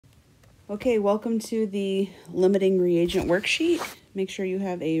Okay, welcome to the limiting reagent worksheet. Make sure you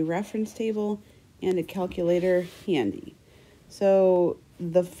have a reference table and a calculator handy. So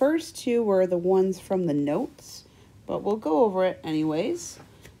the first two were the ones from the notes, but we'll go over it anyways.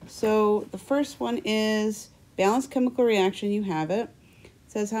 So the first one is balanced chemical reaction, you have it. It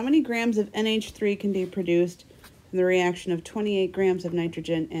says how many grams of NH3 can be produced from the reaction of 28 grams of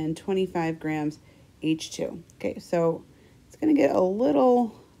nitrogen and 25 grams H2. Okay, so it's going to get a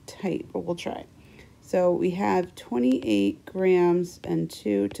little tight, but we'll try. So we have 28 grams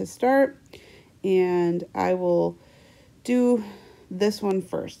N2 to start, and I will do this one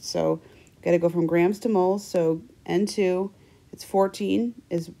first. So got to go from grams to moles. So N2, it's 14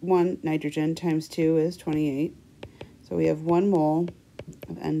 is 1 nitrogen times 2 is 28. So we have 1 mole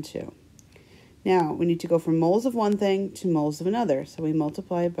of N2. Now we need to go from moles of one thing to moles of another. So we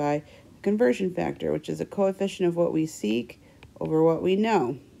multiply by the conversion factor, which is a coefficient of what we seek over what we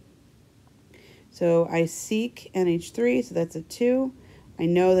know. So I seek NH3, so that's a 2. I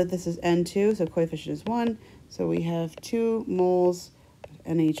know that this is N2, so coefficient is 1. So we have 2 moles of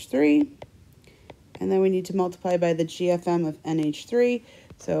NH3. And then we need to multiply by the GFM of NH3.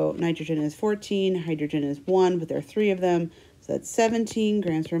 So nitrogen is 14, hydrogen is 1, but there are 3 of them. So that's 17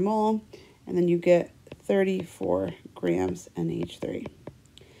 grams per mole. And then you get 34 grams NH3.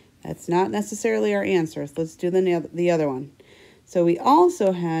 That's not necessarily our answer. So let's do the other one. So we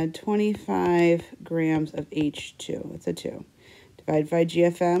also had 25 grams of H2. That's a 2. Divided by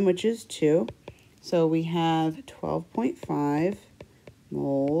GFM, which is 2. So we have 12.5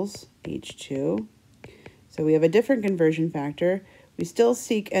 moles H2. So we have a different conversion factor. We still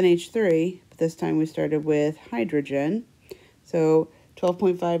seek NH3, but this time we started with hydrogen. So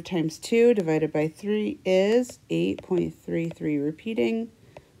 12.5 times 2 divided by 3 is 8.33 repeating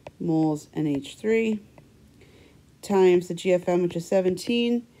moles NH3 times the GFM, which is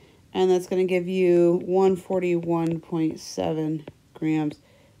 17, and that's going to give you 141.7 grams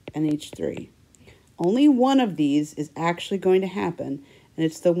NH3. Only one of these is actually going to happen, and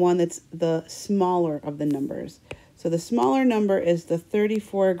it's the one that's the smaller of the numbers. So the smaller number is the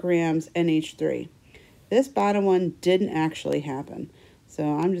 34 grams NH3. This bottom one didn't actually happen. So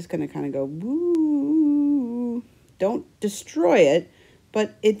I'm just going to kind of go, woo. Don't destroy it,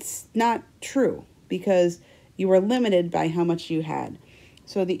 but it's not true because you were limited by how much you had.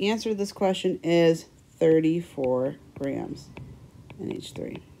 So the answer to this question is 34 grams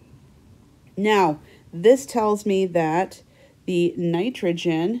NH3. Now, this tells me that the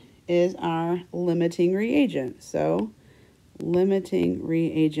nitrogen is our limiting reagent. So limiting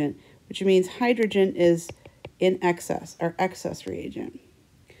reagent, which means hydrogen is in excess, our excess reagent.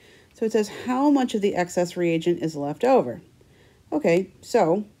 So it says how much of the excess reagent is left over. Okay,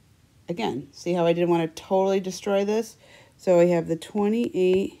 so again, see how I didn't want to totally destroy this? So I have the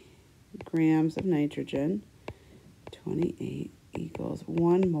 28 grams of nitrogen. 28 equals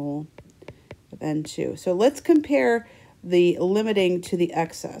 1 mole of N2. So let's compare the limiting to the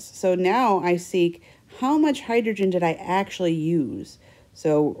excess. So now I seek how much hydrogen did I actually use?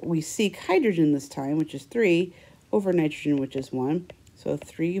 So we seek hydrogen this time, which is 3, over nitrogen, which is 1. So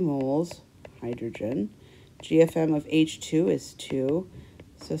 3 moles hydrogen. GFM of H2 is 2.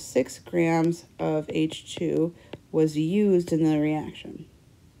 So 6 grams of H2 was used in the reaction.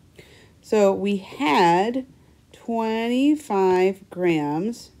 So we had 25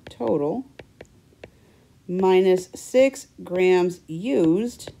 grams total minus 6 grams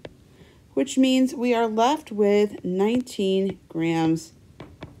used, which means we are left with 19 grams,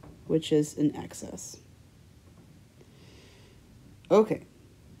 which is in excess. Okay,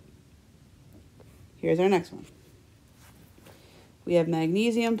 here's our next one. We have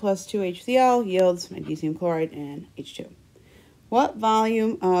magnesium plus 2HCl yields magnesium chloride and H2. What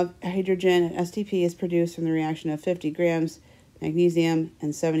volume of hydrogen at STP is produced from the reaction of 50 grams magnesium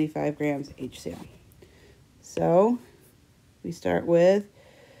and 75 grams HCl? So we start with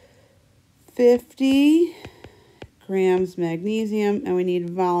 50 grams magnesium, and we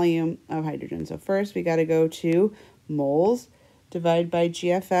need volume of hydrogen. So first we got to go to moles, divide by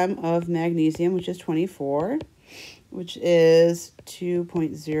GFM of magnesium, which is 24, which is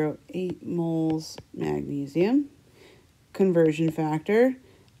 2.08 moles magnesium. Conversion factor,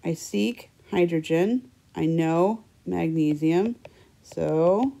 I seek hydrogen, I know magnesium,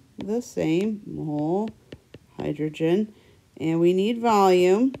 so the same mole hydrogen, and we need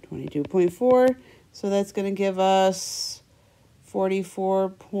volume, 22.4, so that's going to give us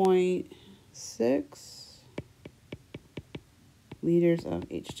 44.6 liters of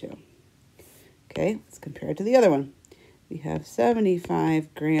H2. Okay, let's compare it to the other one. We have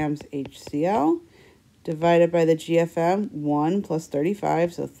 75 grams HCl divided by the GFM, 1 plus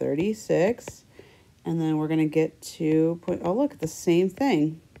 35, so 36. And then we're going to get to, oh, look, the same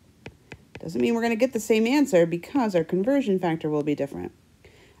thing. Doesn't mean we're going to get the same answer because our conversion factor will be different.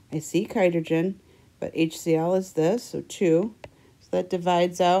 I seek hydrogen, but HCl is this, so 2. So that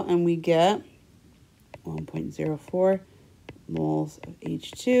divides out, and we get 1.04 moles of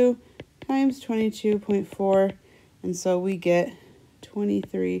H2 times 22.4. And so we get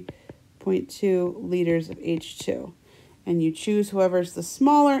 23.2 liters of H2. And you choose whoever's the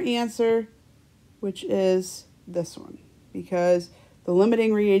smaller answer, which is this one, because the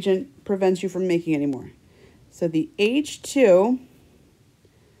limiting reagent prevents you from making any more. So the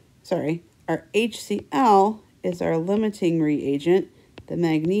our HCl is our limiting reagent. The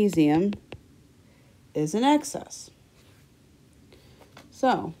magnesium is an excess.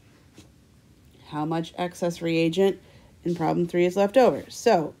 So how much excess reagent in problem 3 is left over?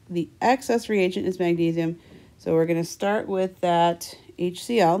 So the excess reagent is magnesium. So we're going to start with that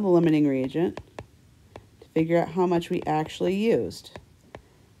HCl, the limiting reagent, to figure out how much we actually used.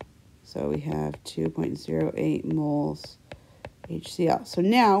 So we have 2.08 moles HCl. So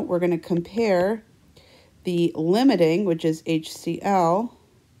now we're going to compare the limiting, which is HCl.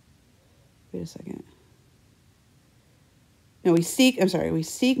 Wait a second. No, we seek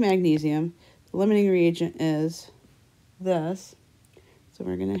magnesium. The limiting reagent is this. So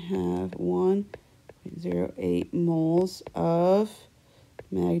we're going to have 1.08 moles of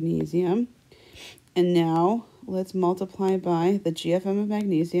magnesium. And now let's multiply by the GFM of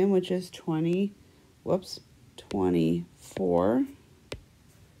magnesium, which is 24.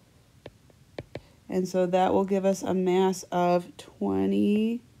 And so that will give us a mass of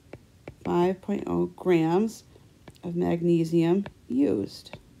 25.0 grams of magnesium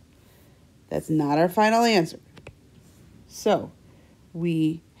used. That's not our final answer. So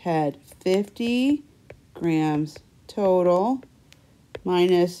we had 50 grams total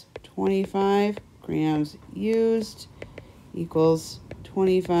minus 25 grams used equals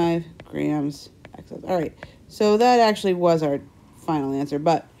 25 grams excess. All right, so that actually was our final answer,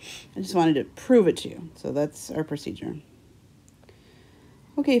 but I just wanted to prove it to you. So that's our procedure.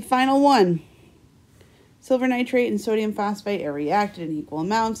 Okay, final one. Silver nitrate and sodium phosphate are reacted in equal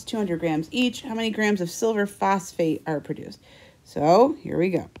amounts, 200 grams each. How many grams of silver phosphate are produced? So here we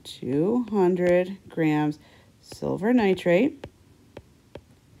go. 200 grams silver nitrate.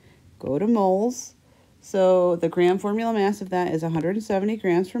 Go to moles. So the gram formula mass of that is 170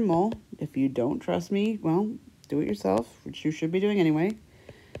 grams per mole. If you don't trust me, well, do it yourself, which you should be doing anyway.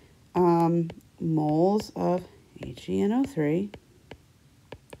 Moles of HENO3.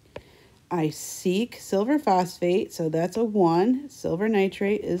 I seek silver phosphate, so that's a 1. Silver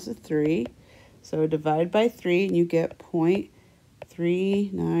nitrate is a 3. So divide by 3, and you get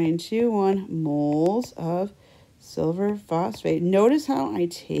 0.3921 moles of silver phosphate. Notice how I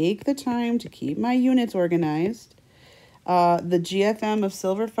take the time to keep my units organized. The GFM of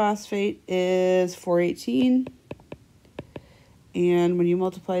silver phosphate is 418. And when you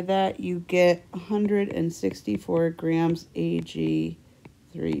multiply that, you get 164 grams Ag3PO4.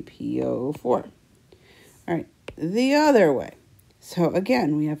 All right, the other way. So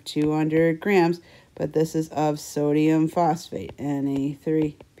again, we have 200 grams, but this is of sodium phosphate,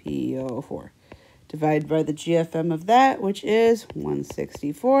 Na3PO4. Divide by the GFM of that, which is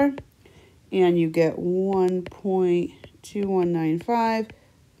 164, and you get 1.2195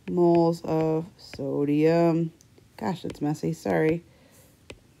 moles of sodium. Gosh, that's messy, sorry.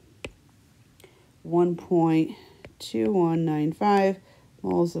 1.2195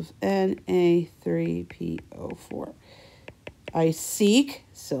 moles of Na3PO4. I seek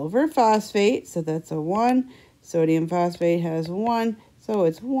silver phosphate, so that's a 1. Sodium phosphate has 1, so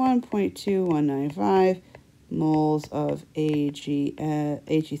it's 1.2195 moles of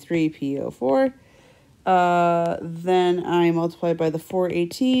Ag3PO4. Then I multiply by the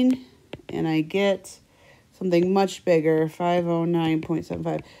 418, and I get something much bigger,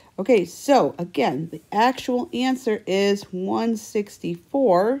 509.75. Okay, so again, the actual answer is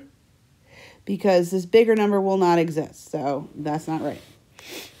 164 because this bigger number will not exist, so that's not right.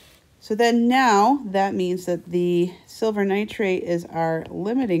 So then now that means that the silver nitrate is our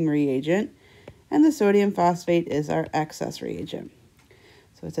limiting reagent and the sodium phosphate is our excess reagent.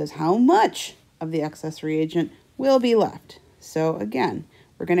 So it says how much of the excess reagent will be left. So again,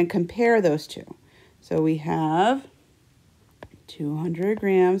 we're going to compare those two. So we have 200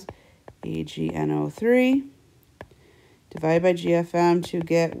 grams AgNO3 divided by GFM to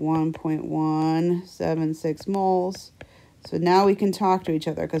get 1.176 moles. So now we can talk to each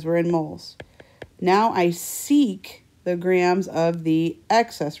other because we're in moles. Now I seek the grams of the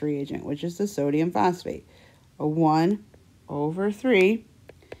excess reagent, which is the sodium phosphate. A 1 over 3,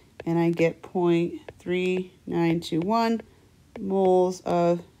 and I get 0.3921 moles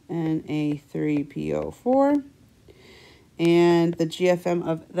of Na3PO4. And the GFM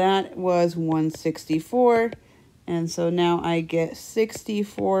of that was 164. And so now I get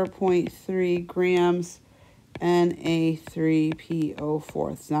 64.3 grams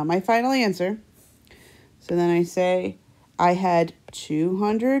Na3PO4. It's not my final answer. So then I say I had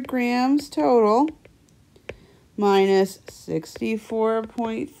 200 grams total minus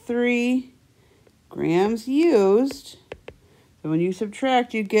 64.3 grams used. So when you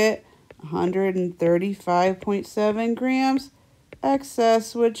subtract, you get 135.7 grams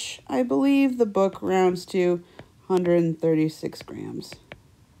excess, which I believe the book rounds to 136 grams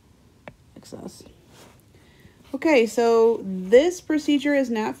excess. Okay, so this procedure is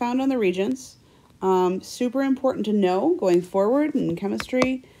not found on the Regents. Super important to know going forward in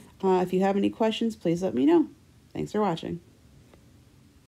chemistry. If you have any questions, please let me know. Thanks for watching.